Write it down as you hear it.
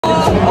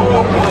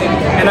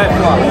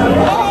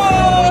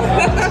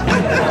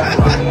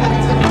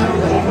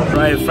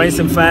Right, friends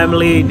and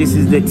family, this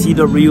is the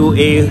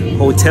TWA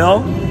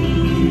Hotel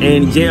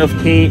in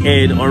JFK,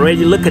 and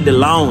already look at the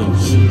lounge.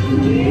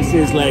 This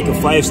is like a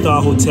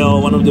 5-star hotel,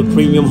 one of the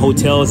premium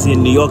hotels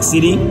in New York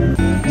City.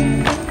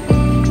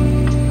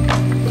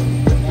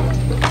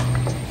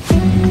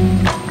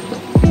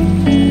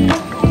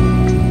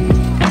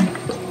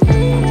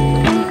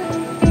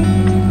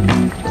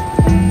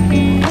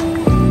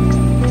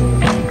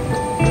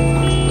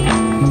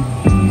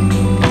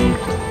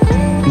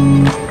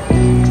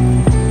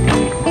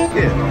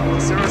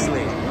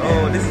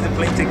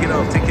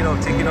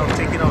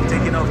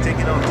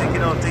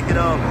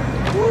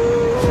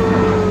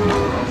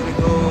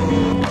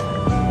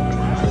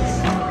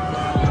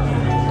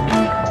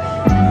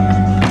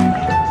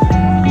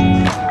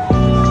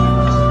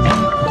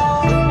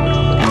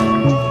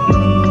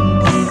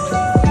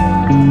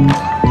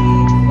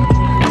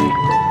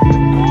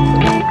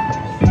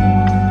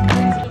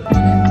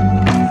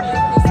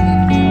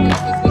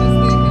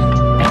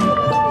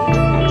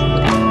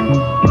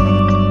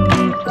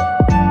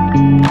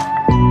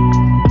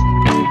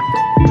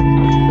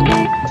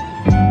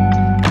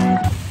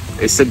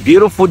 It's a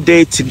beautiful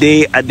day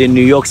today at the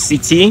New York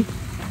City,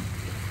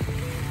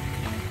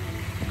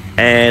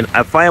 and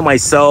I find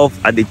myself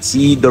at the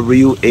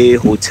TWA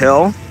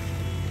Hotel.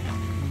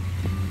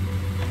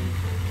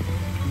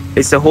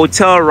 It's a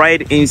hotel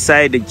right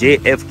inside the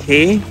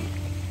JFK,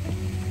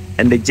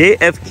 and the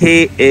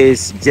JFK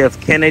is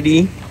Jeff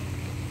Kennedy,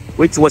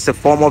 which was a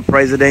former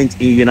president in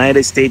the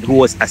United States who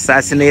was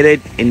assassinated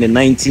in the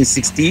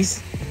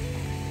 1960s.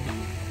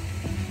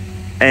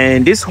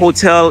 And this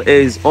hotel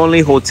is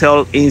only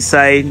hotel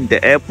inside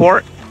the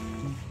airport.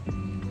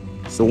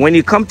 So when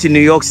you come to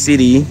New York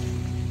City,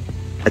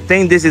 I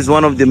think this is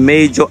one of the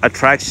major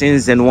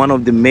attractions and one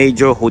of the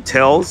major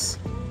hotels.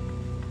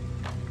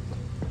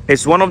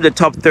 It's one of the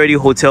top 30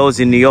 hotels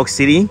in New York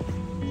City.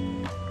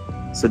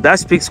 So that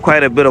speaks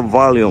quite a bit of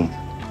volume,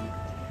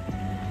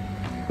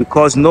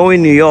 because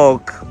knowing New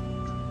York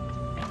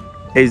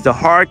is the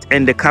heart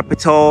and the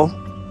capital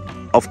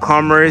of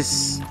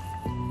commerce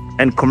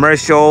and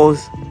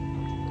commercials.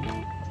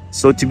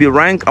 So to be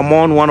ranked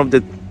among one of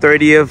the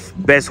 30th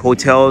best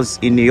hotels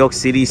in New York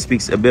City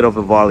speaks a bit of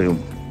a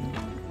volume.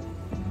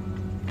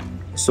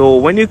 So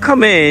when you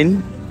come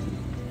in,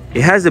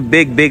 it has a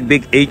big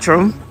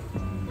atrium,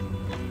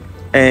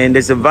 and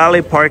there's a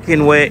valet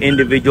parking where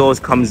individuals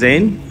comes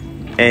in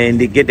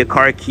and they get the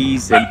car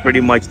keys and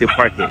pretty much they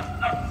park it.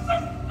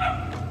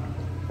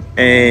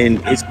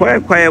 And it's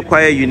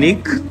quite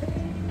unique.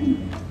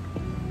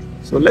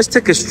 So let's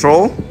take a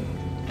stroll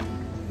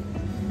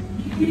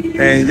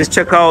and just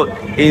check out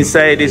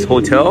inside this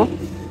hotel.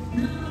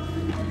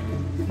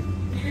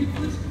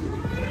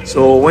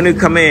 So when you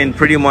come in,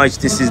 pretty much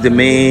this is the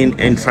main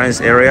entrance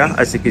area,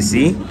 as you can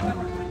see.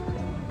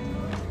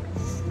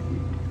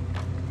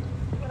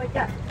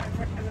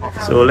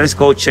 So let's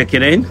go check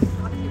it in.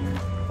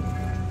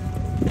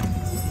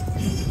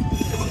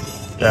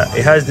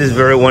 It has this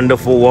very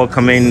wonderful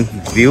welcoming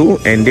view,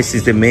 and this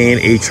is the main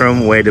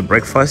atrium where the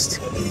breakfast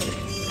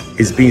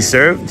is being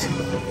served.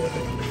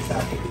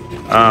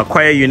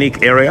 Quite a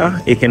unique area.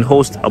 It can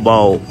host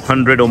about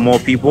 100 or more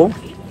people.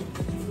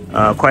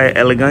 Quite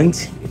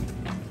elegant.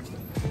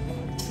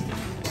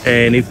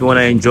 And if you want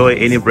to enjoy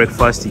any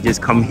breakfast, you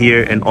just come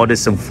here and order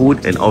some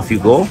food and off you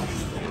go.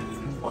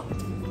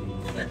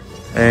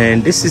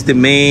 And this is the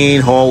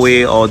main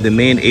hallway or the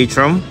main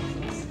atrium.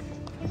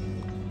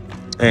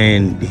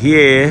 And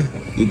here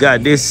you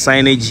got this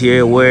signage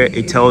here where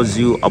it tells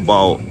you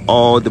about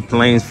all the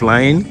planes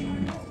flying.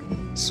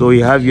 So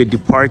you have your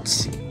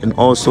depart and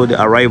also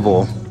the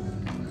arrival.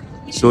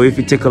 So if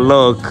you take a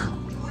look,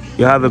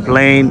 you have a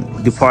plane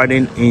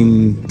departing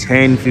in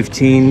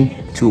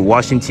 10:15 to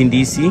Washington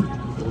DC.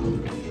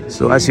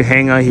 So as you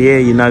hang out here,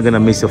 you're not gonna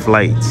miss a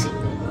flight.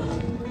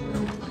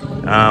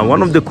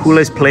 One of the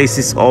coolest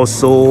places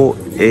also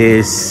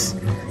is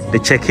the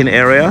check-in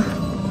area.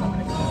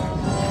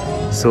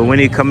 So when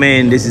you come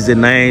in, this is a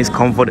nice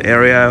comfort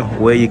area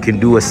where you can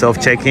do a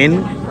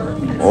self-check-in,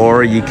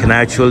 or you can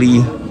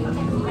actually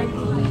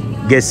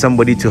get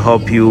somebody to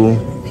help you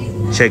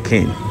check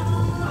in.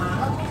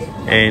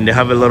 And they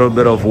have a little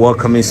bit of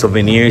welcoming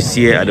souvenirs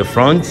here at the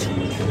front.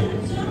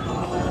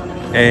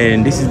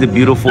 And this is the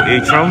beautiful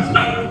atrium.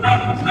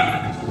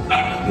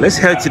 Let's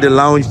head to the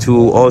lounge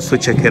to also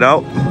check it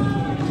out.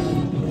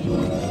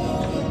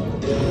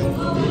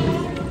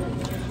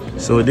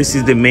 So this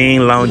is the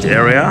main lounge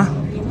area,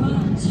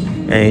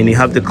 and you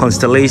have the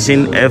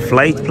Constellation Air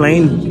Flight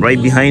plane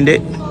right behind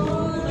it.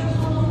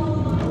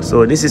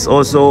 So this is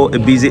also a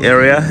busy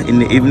area in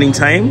the evening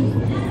time.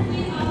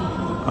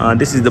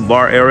 This is the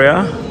bar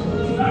area,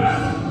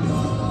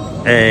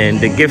 and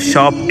the gift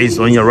shop is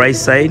on your right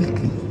side.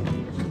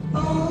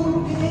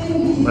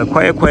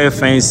 Quite a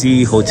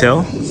fancy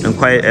hotel and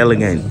quite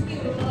elegant.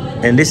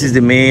 And this is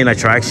the main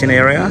attraction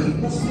area,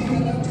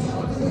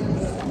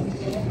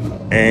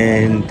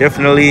 and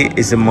definitely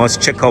it's a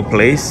must check out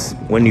place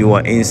when you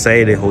are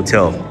inside a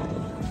hotel.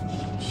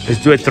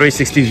 Let's do a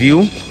 360 view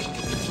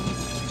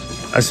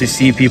as we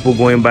see people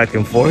going back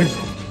and forth.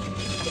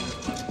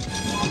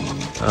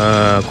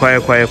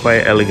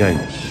 Quite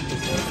elegant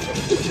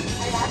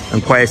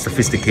and quite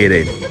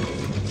sophisticated.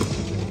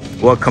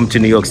 Welcome to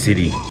New York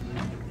City.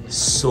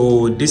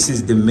 So this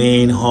is the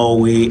main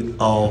hallway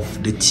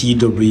of the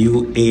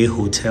TWA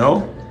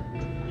Hotel,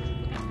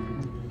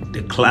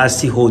 the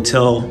classy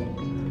hotel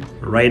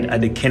right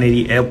at the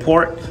Kennedy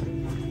Airport.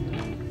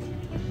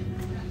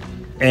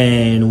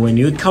 And when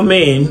you come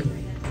in,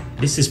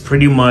 this is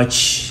pretty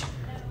much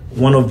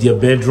one of their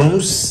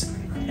bedrooms,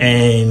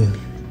 and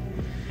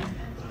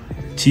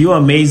to your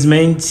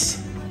amazement,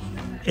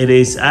 it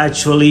is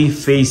actually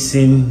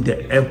facing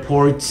the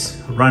airport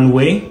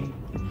runway,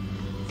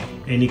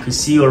 and you can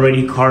see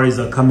already cars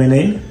are coming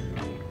in.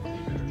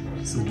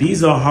 So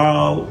these are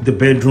how the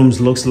bedrooms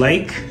looks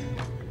like.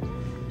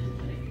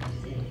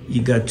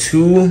 You got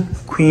 2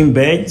 queen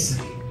beds,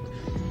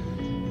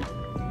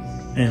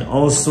 and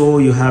also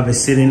you have a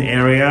sitting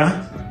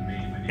area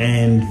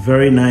and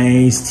very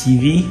nice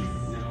TV.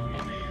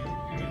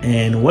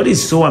 And what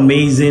is so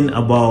amazing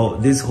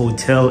about this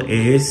hotel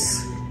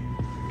is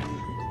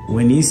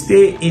when you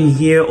stay in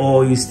here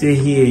or you stay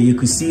here, you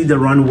can see the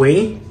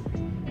runway,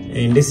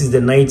 and this is the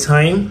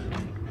nighttime,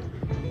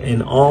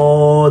 and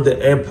all the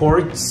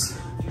airports,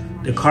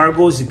 the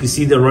cargos, you can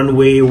see the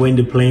runway when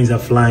the planes are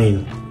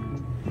flying.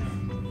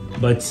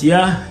 But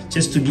yeah,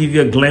 just to give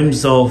you a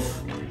glimpse of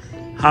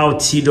how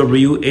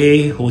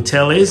TWA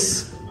Hotel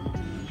is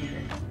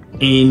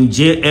in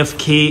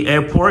JFK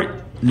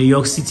Airport, New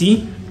York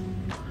City.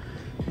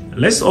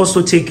 Let's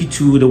also take you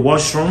to the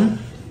washroom.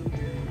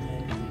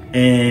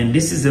 And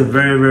this is a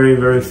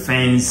very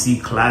fancy,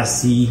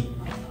 classy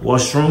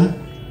washroom.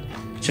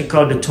 Check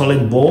out the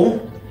toilet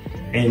bowl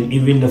and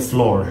even the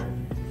floor.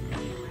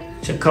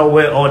 Check out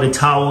where all the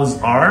towels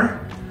are,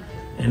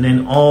 and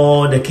then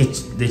all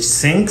the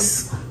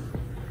sinks,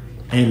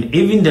 and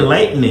even the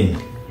lighting.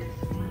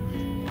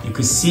 You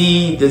can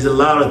see there's a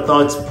lot of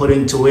thoughts put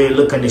into it.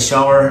 Look at the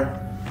shower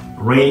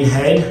rain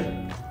head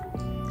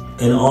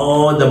and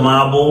all the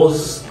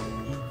marbles,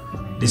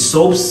 the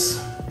soaps,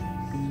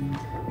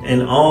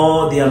 and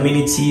all the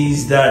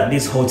amenities that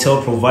this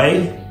hotel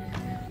provide.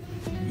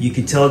 You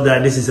can tell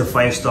that this is a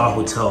 5-star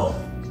hotel.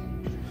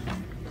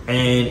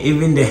 And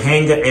even the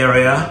hangar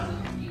area,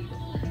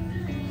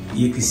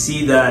 you can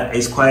see that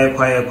it's quite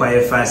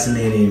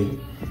fascinating.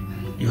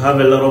 You have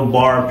a little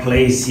bar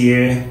place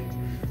here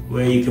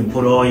where you can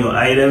put all your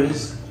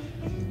items.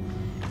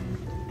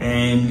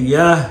 And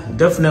yeah,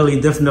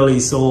 definitely.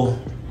 So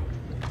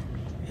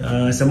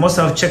it's a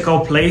must-have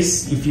checkout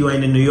place if you are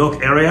in the New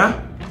York area.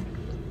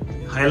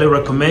 Highly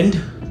recommend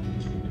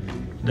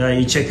that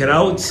you check it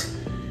out.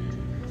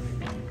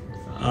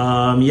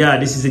 Yeah,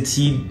 this is the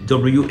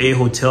TWA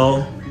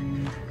Hotel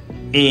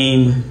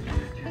in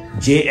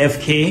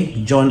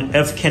JFK, John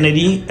F.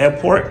 Kennedy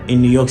Airport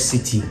in New York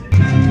City.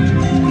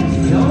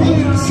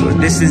 So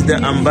this is the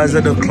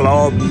Ambassador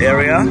Club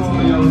area.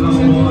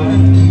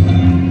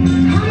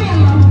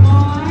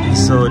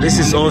 So this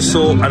is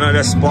also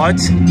another spot.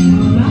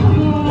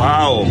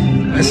 Wow,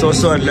 it's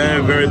also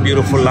another very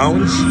beautiful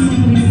lounge.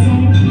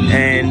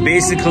 And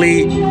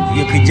basically,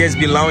 you could just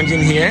be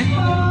lounging here.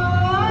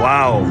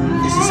 Wow,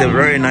 this is a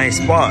very nice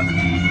spot.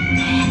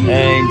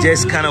 And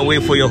just kind of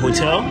wait for your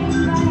hotel.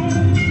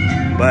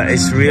 But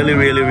it's really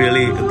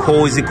a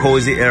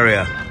cozy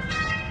area.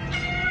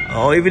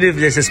 Or even if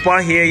there's a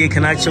spot here, you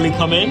can actually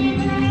come in.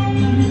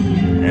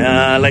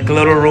 Like a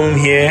little room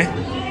here.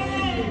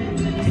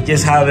 You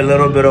just have a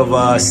little bit of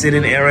a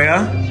sitting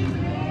area.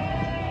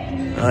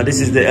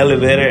 This is the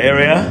elevator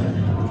area.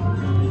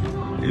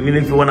 Even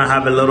if you want to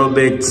have a little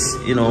bit,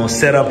 you know,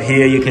 set up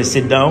here, you can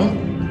sit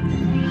down.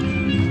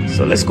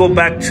 So let's go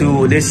back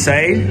to this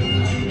side.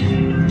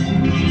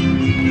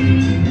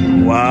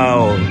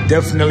 Wow,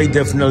 definitely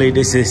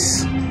this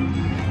is,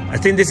 I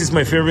think this is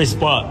my favorite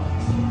spot.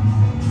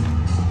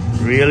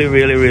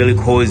 Really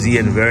cozy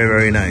and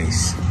very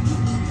nice.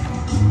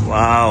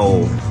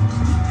 Wow,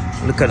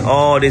 look at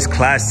all these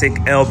classic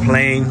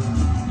airplane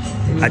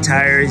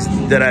attires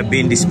that are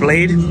being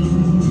displayed.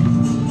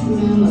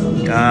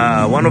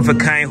 One of a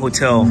kind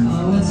hotel.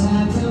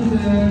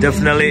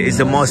 Definitely is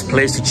the most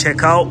place to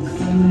check out.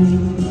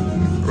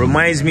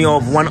 Reminds me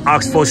of 1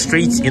 Oxford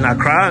Street in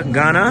Accra,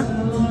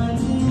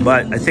 Ghana,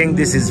 but I think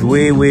this is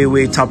way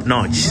top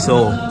notch.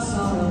 So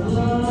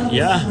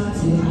yeah,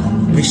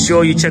 make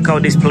sure you check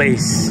out this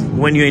place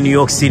when you're in New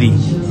York City.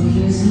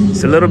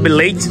 It's a little bit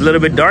late, a little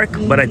bit dark,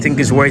 but I think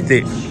it's worth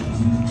it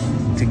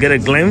to get a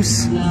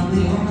glimpse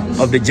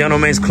of the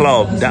Gentlemen's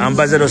Club, the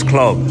Ambassadors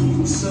Club.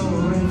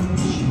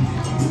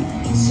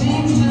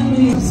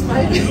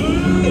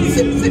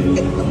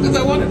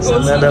 It's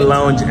another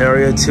lounge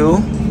area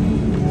too.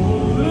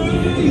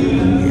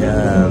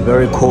 Yeah,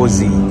 very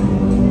cozy.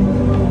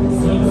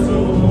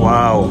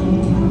 Wow,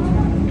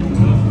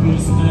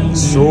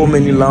 so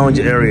many lounge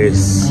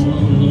areas.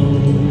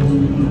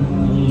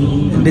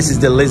 And this is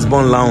the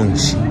Lisbon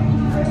Lounge.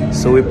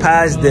 So we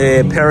passed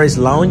the Paris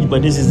Lounge,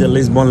 but this is the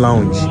Lisbon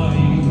Lounge.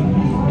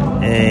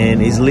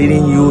 and it's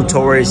leading you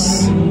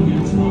towards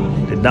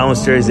the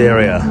downstairs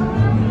area.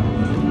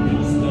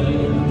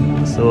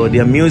 So the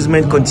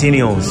amusement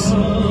continues.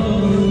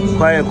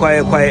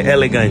 Quite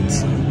elegant.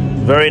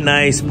 Very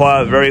nice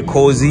spot, very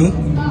cozy.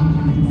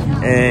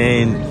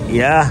 And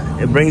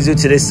yeah, it brings you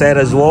to this side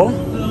as well.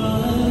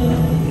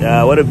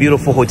 Yeah, what a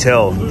beautiful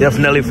hotel.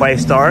 Definitely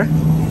 5-star.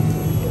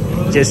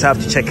 Just have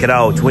to check it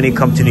out when you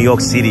come to New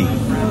York City.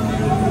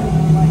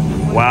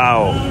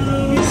 Wow.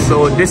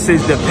 So this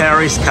is the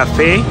Paris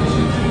Cafe,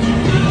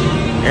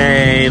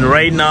 and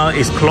right now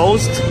it's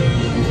closed.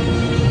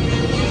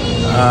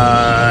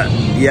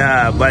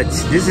 Yeah, but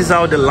this is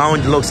how the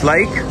lounge looks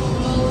like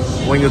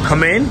when you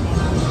come in,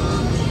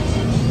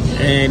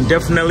 and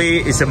definitely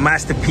it's a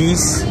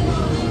masterpiece.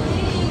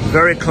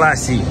 Very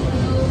classy.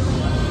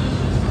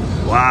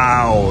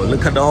 Wow,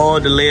 look at all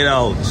the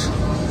layout.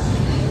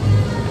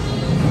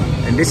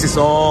 And this is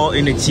all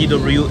in the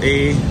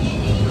TWA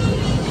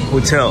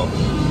Hotel,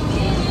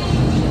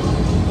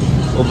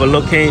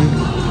 overlooking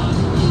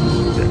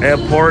the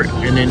airport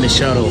and then the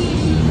shuttle.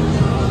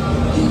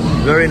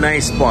 Very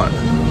nice spot.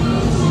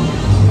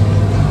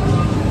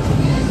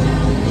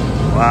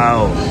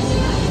 Wow.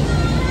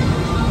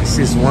 This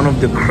is one of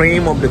the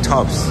cream of the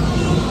tops.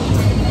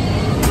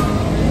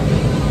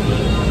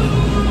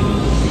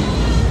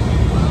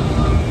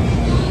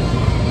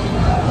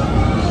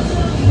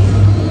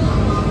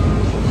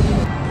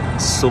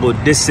 So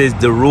this is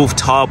the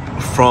rooftop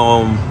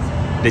from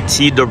the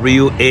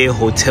TWA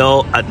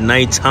Hotel at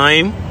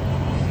nighttime.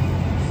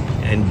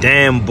 And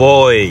damn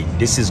boy,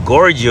 this is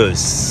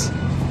gorgeous.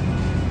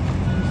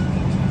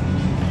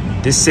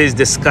 This is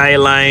the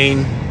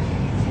skyline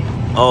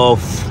of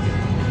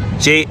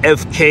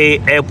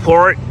JFK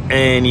Airport,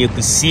 and you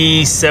can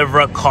see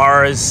several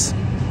cars.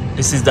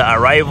 This is the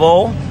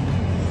arrival,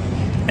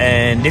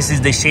 and this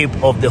is the shape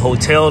of the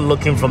hotel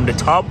looking from the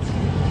top.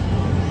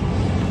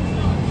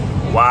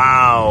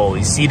 Wow,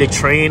 you see the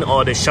train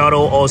or the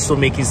shuttle also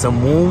making some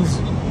moves.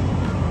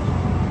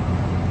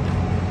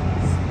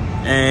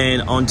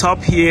 And on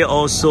top here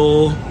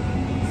also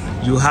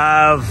you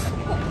have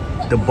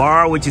the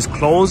bar, which is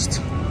closed,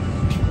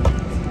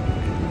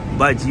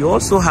 but you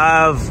also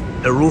have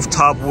a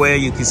rooftop where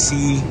you can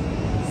see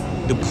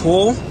the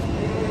pool.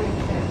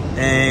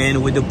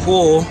 And with the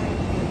pool,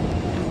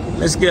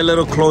 let's get a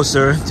little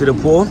closer to the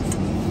pool,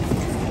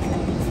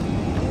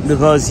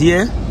 because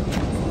here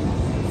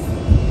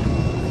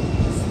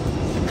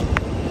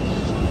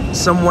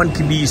someone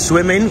could be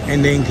swimming,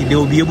 and then they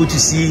will be able to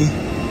see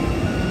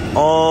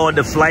all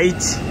the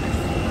flights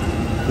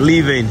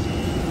leaving.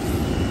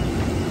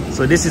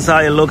 So this is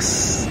how it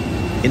looks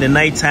in the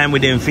nighttime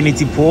with the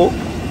infinity pool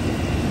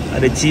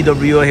at the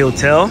TWA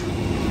Hotel.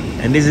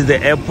 And this is the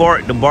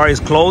airport. The bar is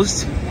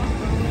closed,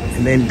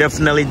 and then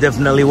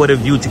definitely what a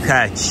view to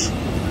catch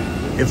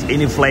if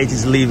any flight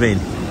is leaving.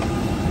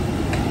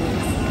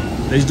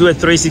 Let's do a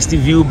 360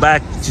 view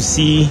back to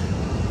see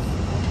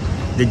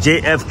the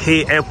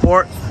JFK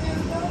Airport.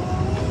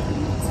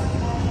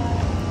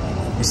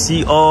 You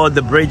see all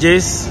the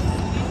bridges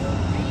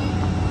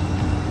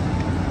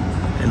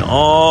and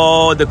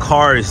all the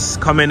cars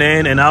coming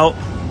in and out.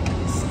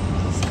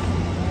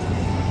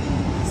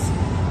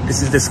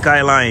 This is the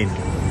skyline.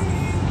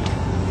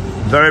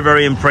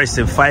 Very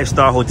impressive.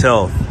 5-star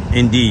hotel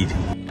indeed.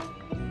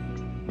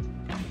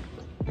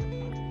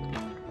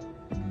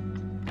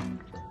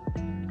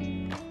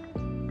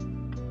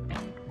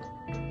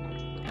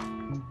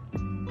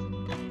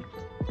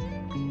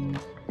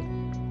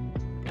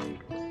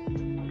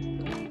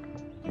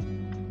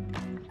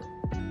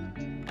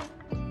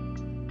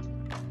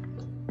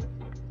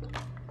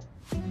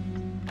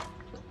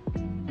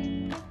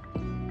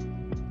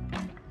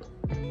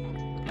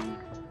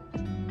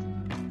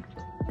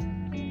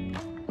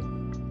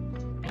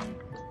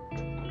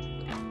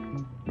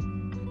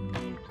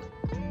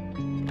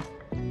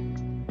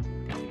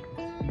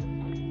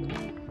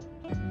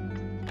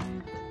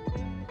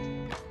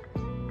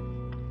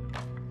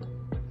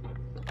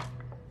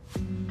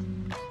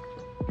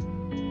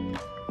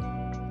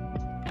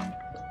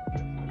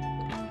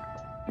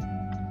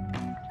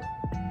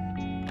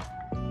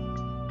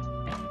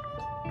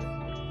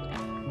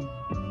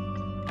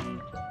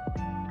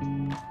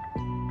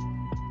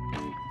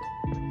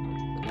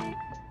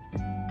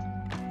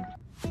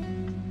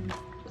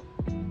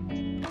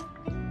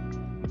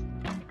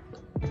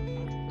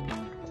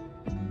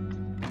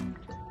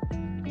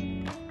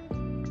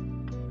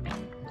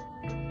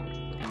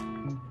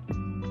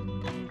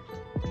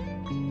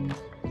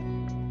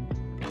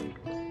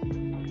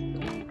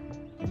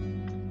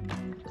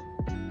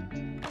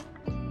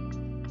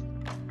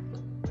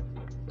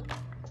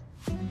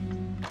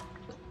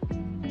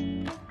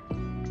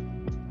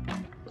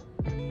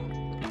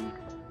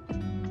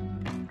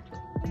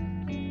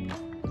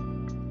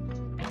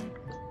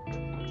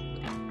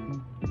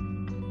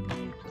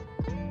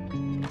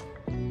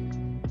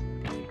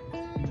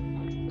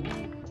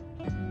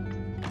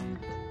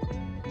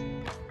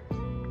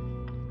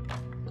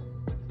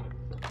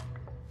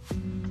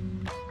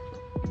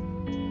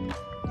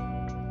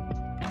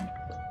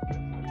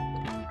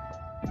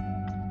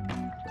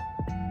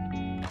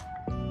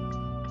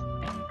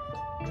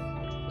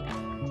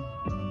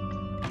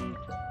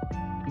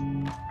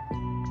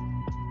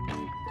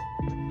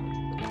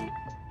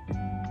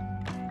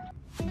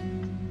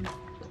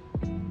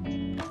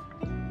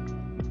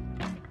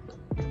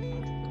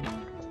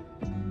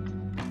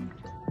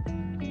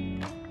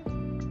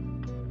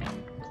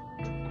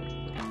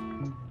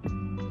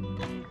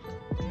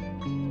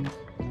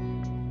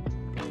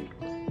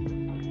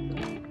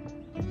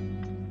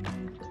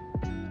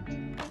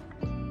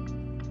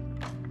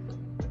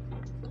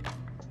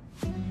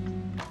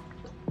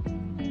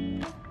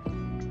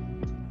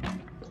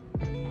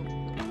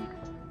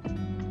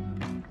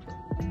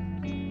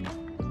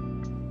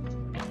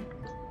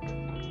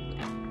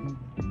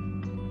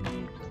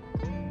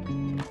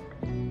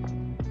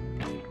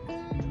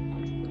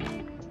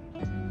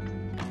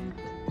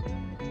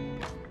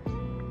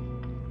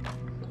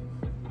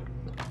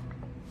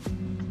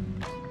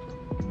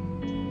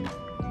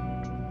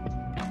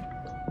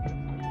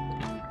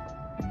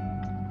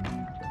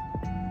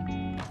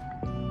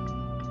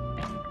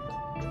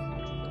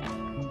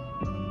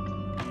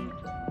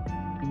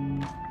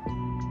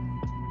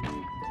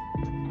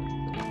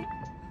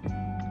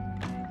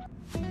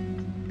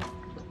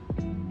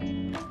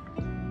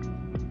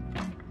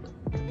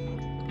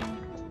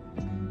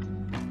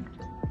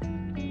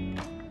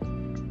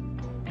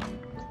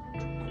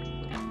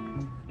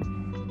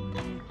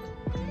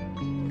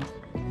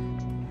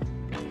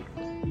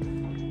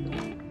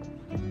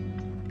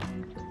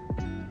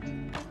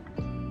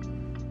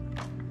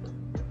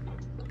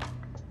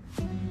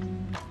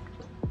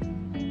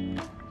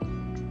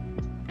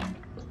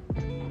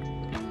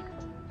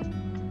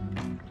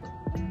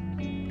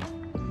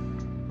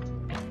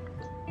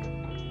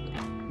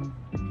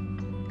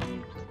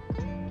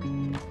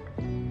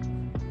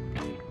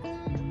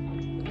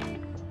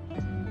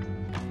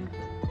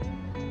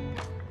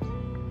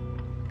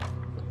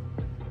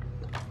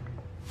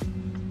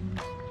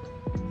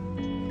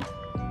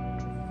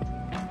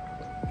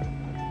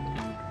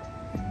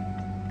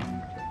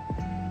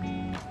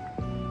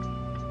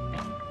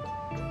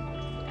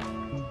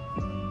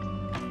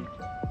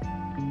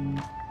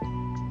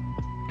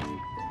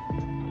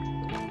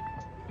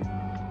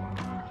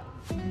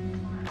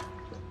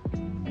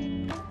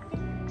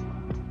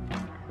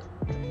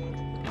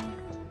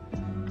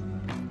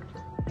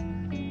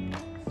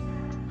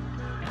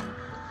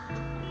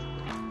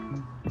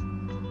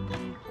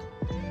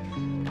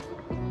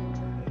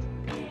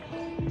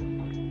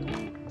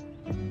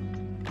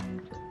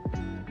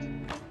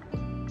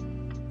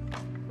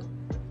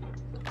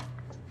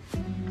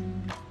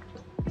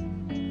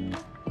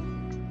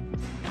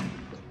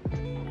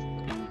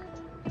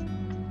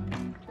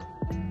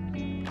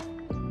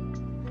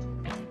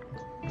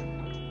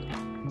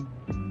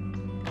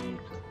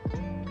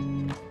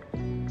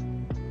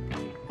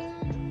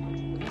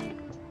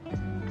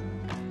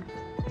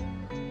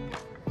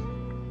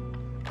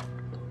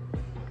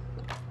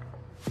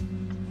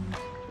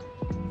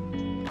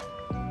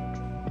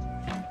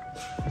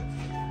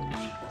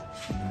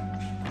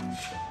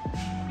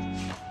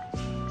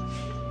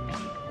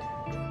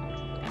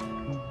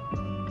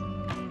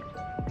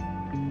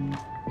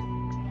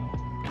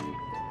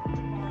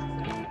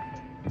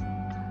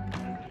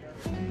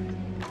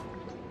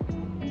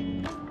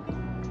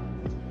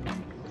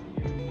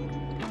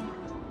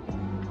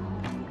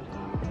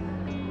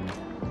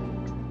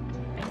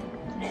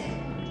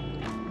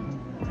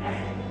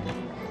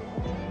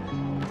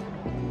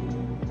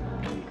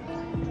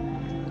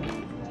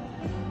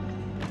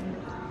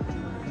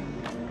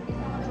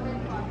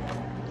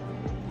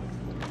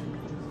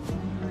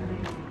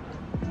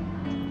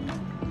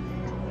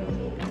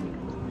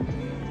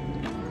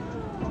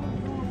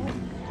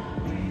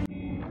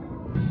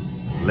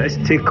 let's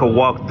take a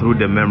walk through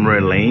the memory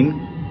lane.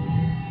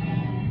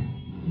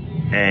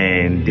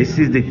 And this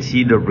is the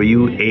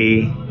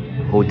TWA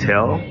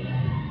Hotel.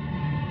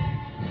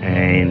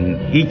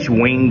 And each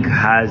wing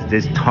has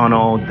this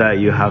tunnel that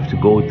you have to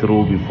go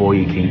through before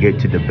you can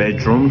get to the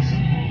bedrooms.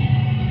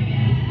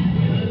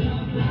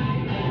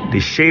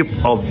 The shape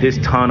of these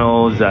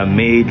tunnels are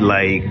made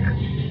like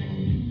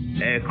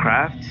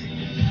aircraft.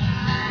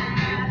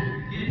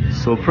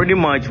 So pretty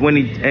much when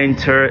you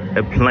enter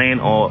a plane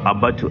or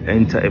about to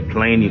enter a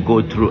plane, you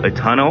go through a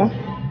tunnel.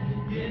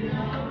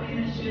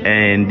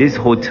 And this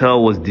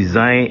hotel was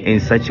designed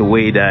in such a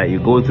way that you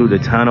go through the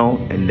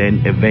tunnel and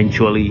then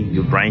eventually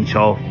you branch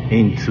off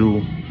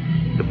into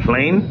the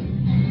plane.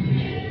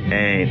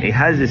 And it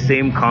has the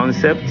same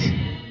concept.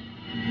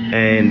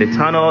 And the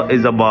tunnel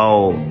is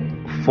about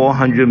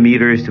 400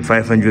 meters to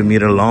 500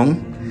 meters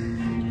long.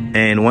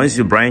 And once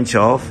you branch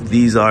off,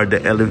 these are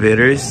the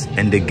elevators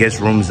and the guest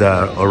rooms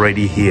are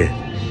already here.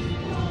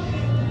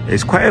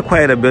 It's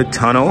quite a bit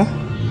tunnel,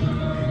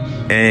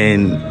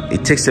 and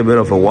it takes a bit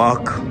of a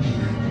walk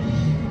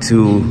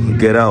to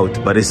get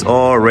out, but it's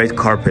all red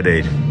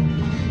carpeted.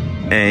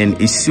 And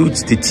it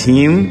suits the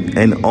theme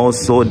and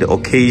also the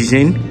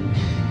occasion.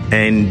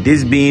 And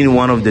this being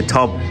one of the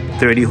top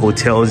 30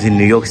 hotels in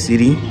New York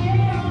City,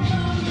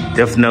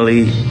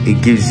 definitely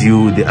it gives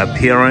you the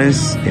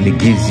appearance and it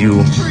gives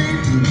you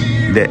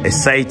the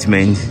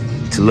excitement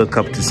to look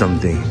up to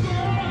something.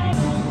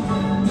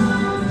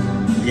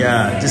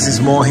 Yeah, this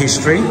is more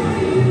history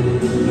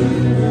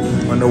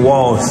on the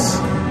walls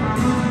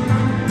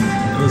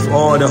with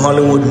all the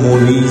Hollywood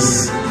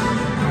movies.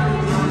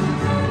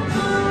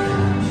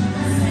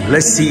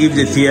 Let's see if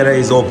the theater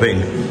is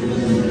open.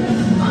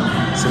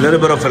 It's a little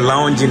bit of a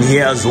lounge in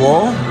here as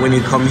well when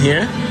you come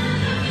here,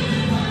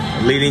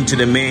 leading to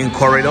the main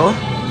corridor.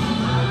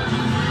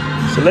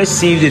 So let's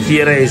see if the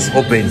theater is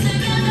open.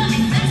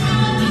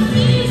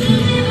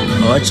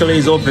 Oh, actually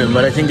it's open,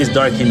 but I think it's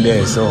dark in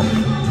there. So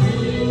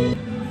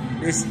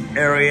this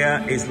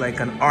area is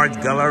like an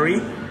art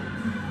gallery,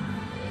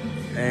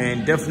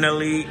 and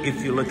definitely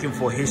if you're looking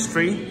for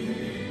history,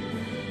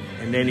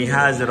 and then it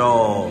has it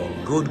all,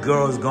 good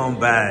girls gone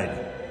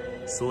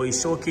bad. So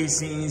it's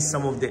showcasing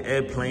some of the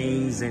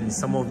airplanes and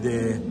some of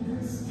the,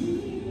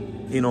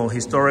 you know,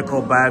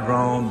 historical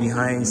background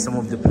behind some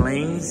of the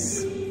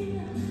planes.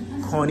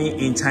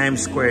 Connie in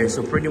Times Square.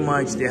 So pretty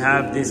much they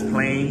have this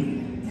plane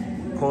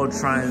called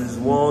Trans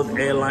World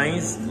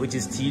Airlines, which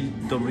is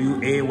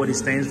TWA, what it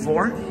stands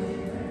for,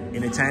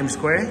 in the Times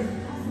Square.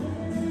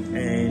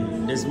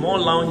 And there's more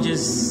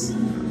lounges.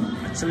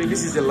 Actually,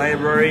 this is a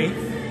library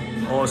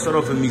or sort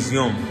of a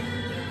museum,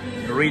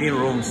 a reading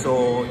room.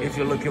 So if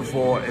you're looking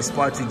for a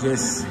spot to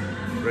just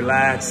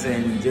relax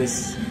and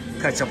just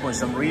catch up on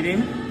some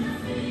reading,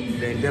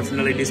 then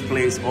definitely this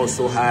place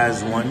also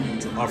has one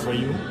to offer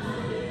you.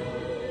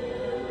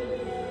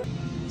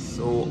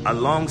 So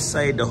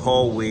alongside the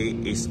hallway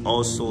is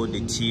also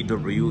the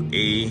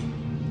TWA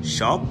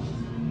shop.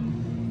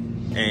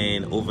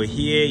 And over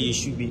here you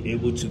should be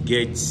able to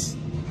get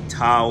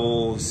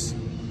towels,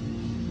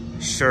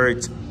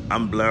 shirt,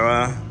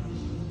 umbrella,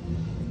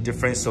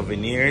 different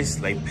souvenirs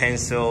like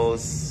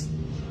pencils,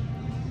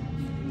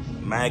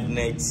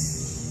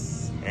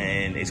 magnets,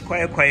 and it's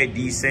quite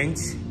decent.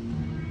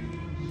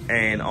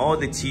 And all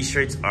the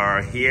t-shirts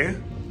are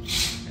here.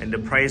 And the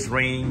price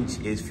range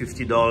is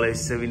 $50,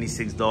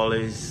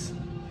 $76,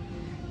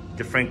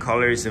 different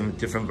colors and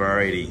different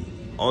variety.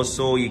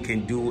 Also, you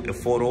can do a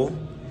photo.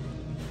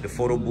 The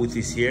photo booth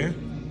is here.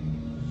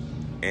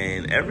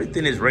 And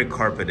everything is red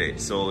carpeted.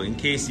 So in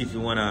case if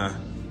you wanna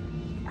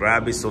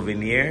grab a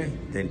souvenir,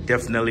 then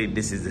definitely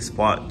this is the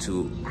spot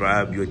to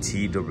grab your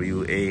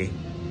TWA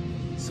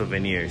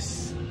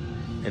souvenirs.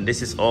 And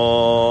this is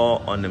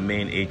all on the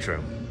main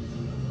atrium.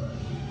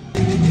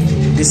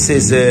 This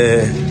is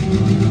a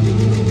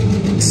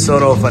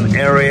sort of an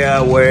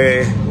area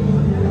where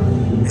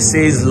it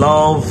says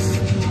love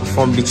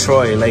from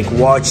Detroit, like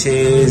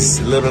watches,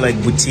 little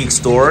like boutique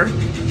store,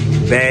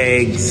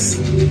 bags,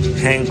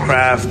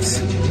 handcraft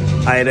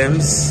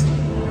items.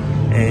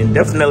 And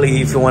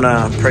definitely if you want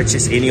to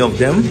purchase any of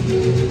them,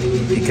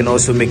 you can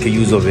also make a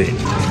use of it.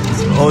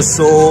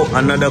 Also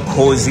another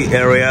cozy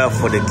area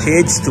for the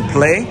kids to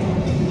play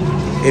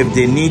if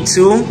they need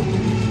to,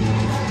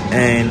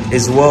 and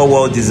it's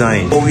well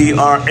designed. So we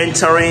are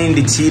entering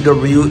the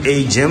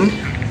TWA gym,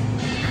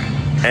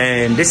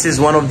 and this is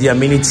one of the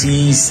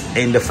amenities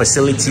in the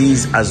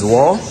facilities as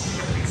well.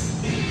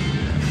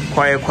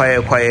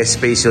 Quite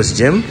spacious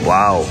gym.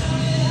 Wow,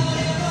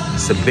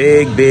 it's a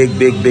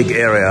big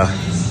area.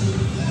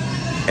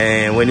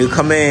 And when you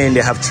come in,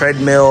 they have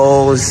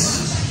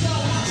treadmills,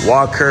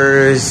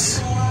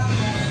 walkers,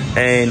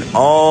 and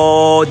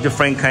all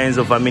different kinds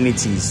of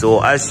amenities.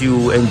 So as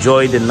you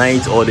enjoy the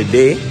night or the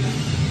day,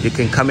 you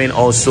can come in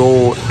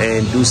also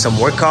and do some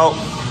workout,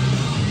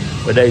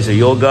 whether it's a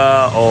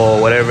yoga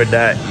or whatever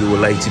that you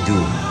would like to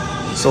do.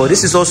 So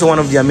this is also one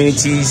of the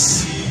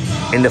amenities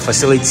in the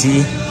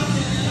facility,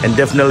 and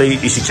definitely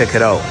you should check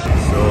it out.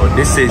 So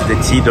this is the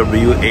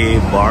TWA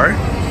bar.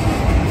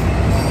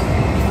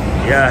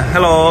 Yeah,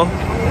 hello.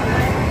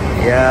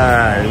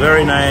 Yeah,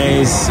 very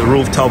nice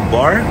rooftop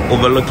bar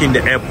overlooking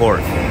the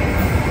airport.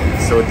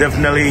 So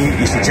definitely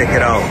you should check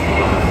it out.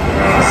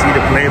 You see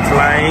the plane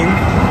flying,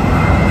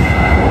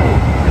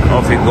 and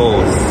off it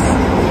goes.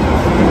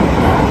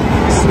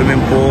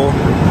 Swimming pool,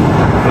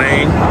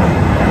 plane,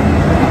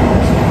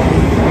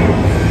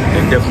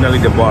 and definitely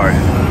the bar.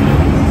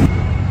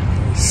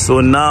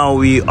 So now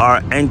we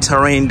are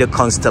entering the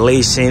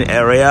Constellation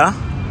area.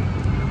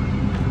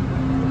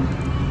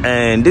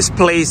 And this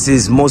place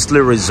is mostly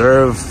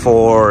reserved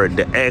for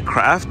the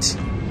aircraft.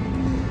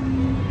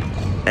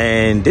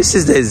 And this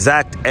is the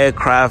exact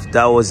aircraft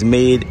that was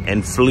made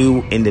and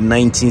flew in the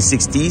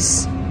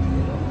 1960s.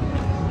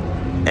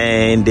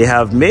 And they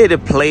have made a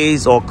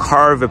place or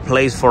carved a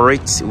place for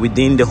it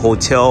within the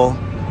hotel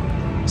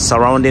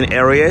surrounding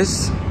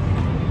areas.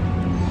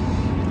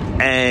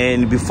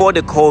 And before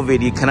the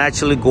COVID, you can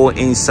actually go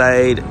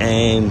inside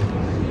and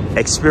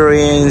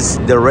experience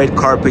the red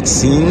carpet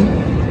scene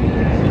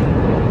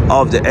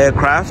of the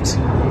aircraft.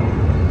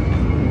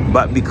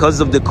 But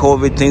because of the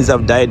COVID, things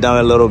have died down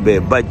a little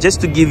bit. But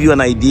just to give you an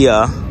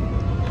idea,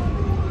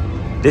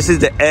 this is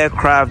the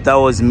aircraft that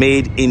was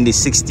made in the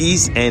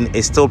 60s and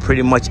is still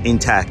pretty much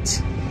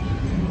intact.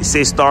 It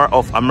says Star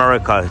of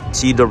America,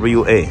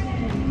 TWA.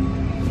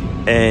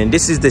 And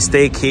this is the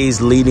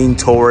staircase leading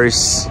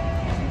towards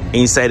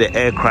inside the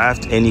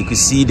aircraft, and you can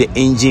see the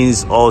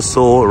engines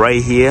also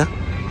right here,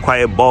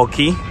 quite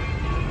bulky,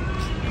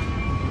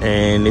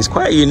 and it's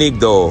quite unique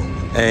though.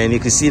 And you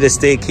can see the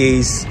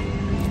staircase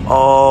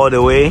all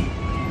the way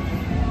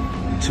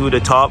to the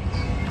top,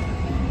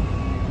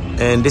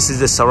 and this is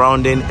the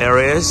surrounding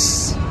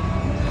areas,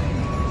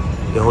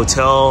 the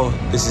hotel.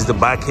 This is the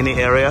balcony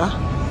area,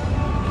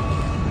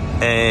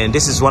 and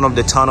this is one of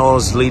the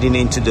tunnels leading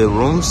into the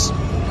rooms.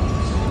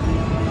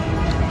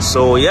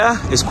 So yeah,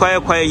 it's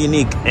quite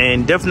unique,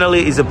 and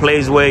definitely is a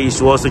place where you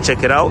should also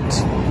check it out.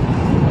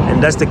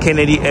 And that's the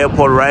Kennedy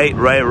Airport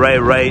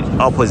right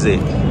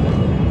opposite.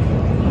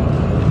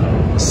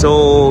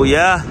 So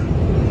yeah,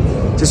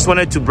 just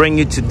wanted to bring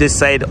you to this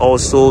side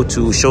also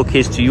to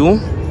showcase to you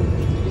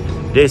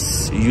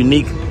this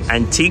unique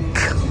antique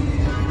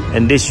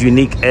and this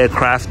unique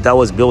aircraft that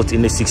was built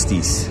in the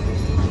 60s.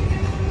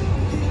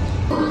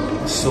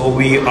 So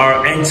we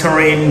are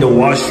entering the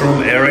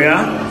washroom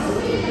area.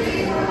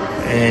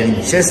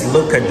 And just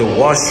look at the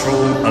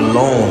washroom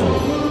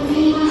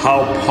alone,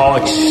 how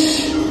posh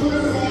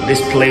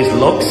this place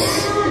looks.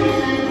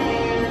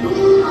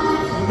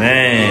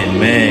 Man.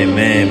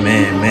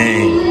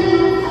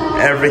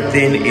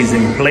 Everything is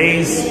in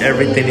place,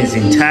 everything is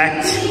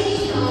intact.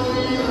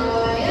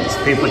 It's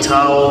paper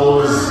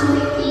towels,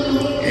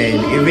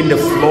 and even the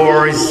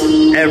floors,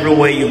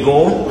 everywhere you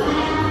go,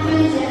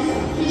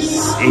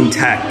 it's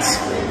intact.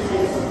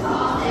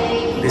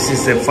 This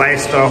is a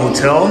 5-star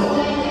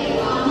hotel.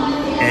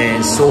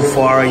 And so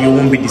far, you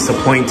won't be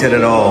disappointed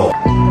at all.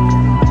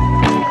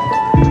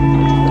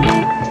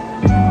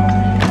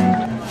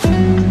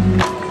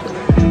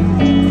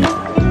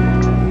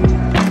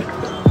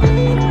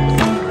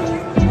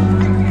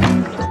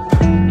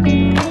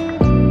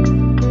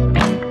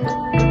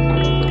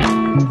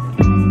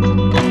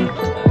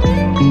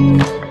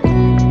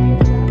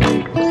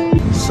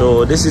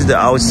 So this is the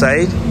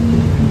outside,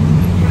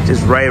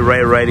 just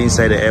right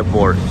inside the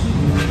airport.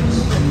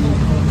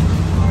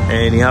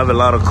 And you have a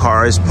lot of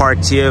cars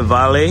parked here,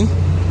 valet,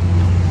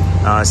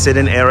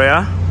 sitting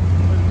area,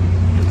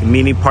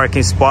 mini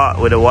parking spot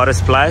with a water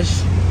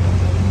splash.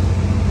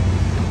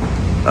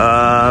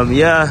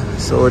 Yeah,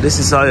 so this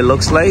is how it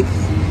looks like.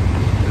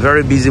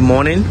 Very busy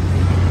morning.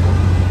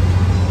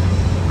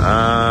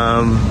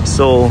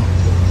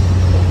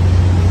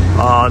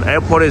 The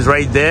airport is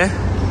right there,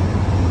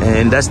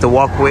 and that's the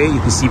walkway. You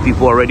can see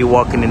people already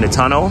walking in the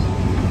tunnel.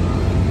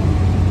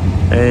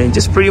 And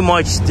just pretty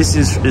much this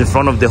is in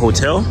front of the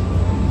hotel.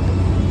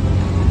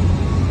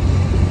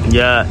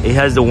 Yeah, it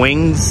has the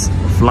wings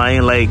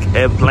flying like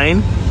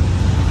airplane,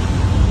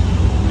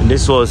 and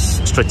this was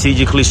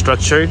strategically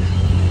structured.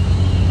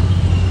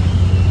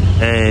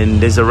 And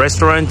there's a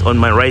restaurant on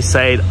my right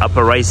side,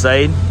 upper right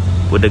side,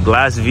 with a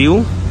glass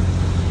view.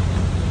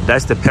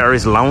 That's the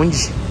Paris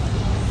Lounge.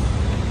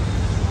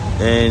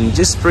 And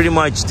just pretty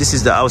much this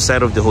is the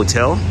outside of the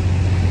hotel.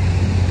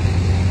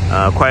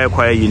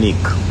 Quite unique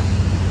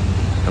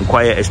and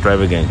quite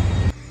extravagant.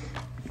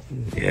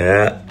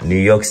 Yeah, New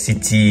York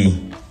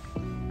City,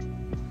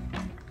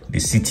 the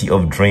city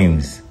of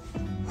dreams.